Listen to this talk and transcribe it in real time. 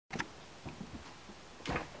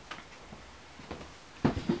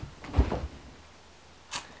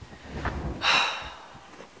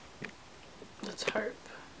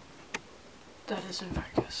focus and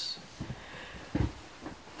focus.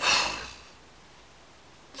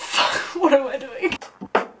 What am I doing?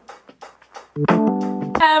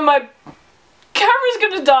 And my camera's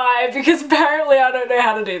gonna die because apparently I don't know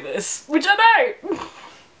how to do this. Which I don't!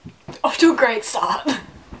 Off to a great start.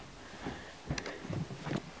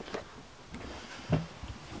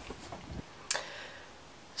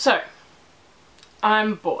 So,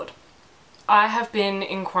 I'm bored. I have been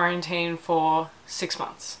in quarantine for 6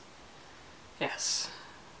 months. Yes.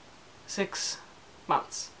 6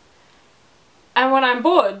 months. And when I'm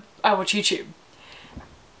bored, I watch YouTube.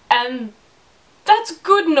 And that's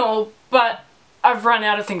good and all, but I've run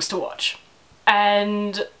out of things to watch.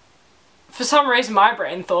 And for some reason my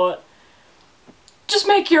brain thought, just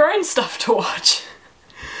make your own stuff to watch.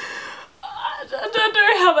 I don't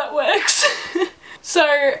know how that works. So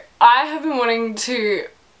I have been wanting to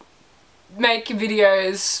make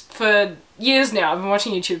videos for years now. I've been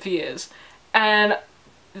watching YouTube for years. And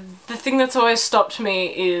the thing that's always stopped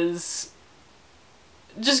me is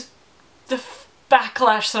just the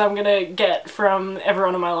backlash that I'm gonna get from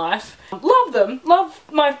everyone in my life. Love them, love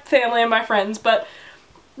my family and my friends, but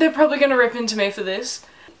they're probably gonna rip into me for this.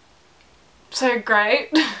 So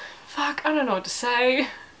great. Fuck, I don't know what to say.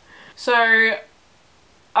 So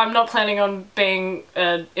I'm not planning on being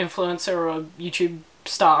an influencer or a YouTube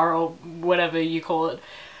star or whatever you call it.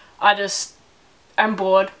 I'm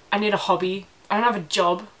bored. I need a hobby. I don't have a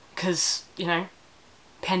job because, you know,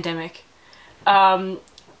 pandemic. And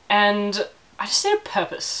I just need a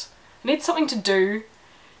purpose. I need something to do,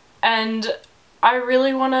 and I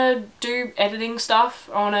really want to do editing stuff.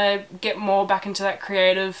 I want to get more back into that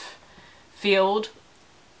creative field.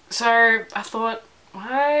 So I thought,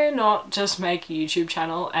 why not just make a YouTube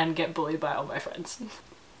channel and get bullied by all my friends?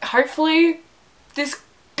 Hopefully this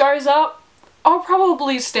goes up. I'll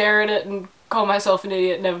probably stare at it and call myself an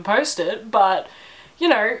idiot and never post it, but you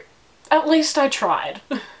know, at least I tried.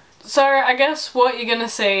 So I guess what you're gonna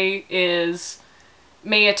see is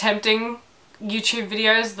me attempting YouTube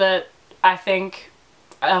videos that I think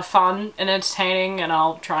are fun and entertaining, and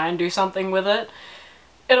I'll try and do something with it.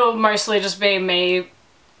 It'll mostly just be me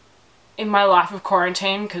in my life of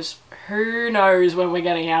quarantine, because who knows when we're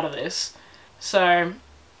getting out of this. So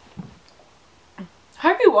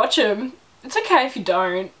hope you watch them. It's okay if you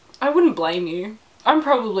don't. I wouldn't blame you. I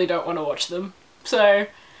probably don't want to watch them. So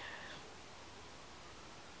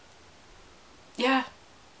yeah.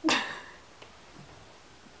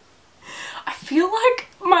 I feel like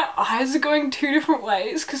my eyes are going 2 different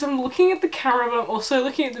ways because I'm looking at the camera but I'm also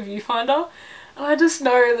looking at the viewfinder, and I just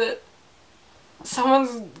know that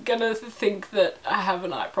someone's gonna think that I have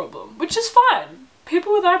an eye problem, which is fine.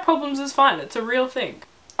 People with eye problems is fine. It's a real thing.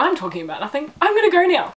 I'm talking about nothing. I'm gonna go now.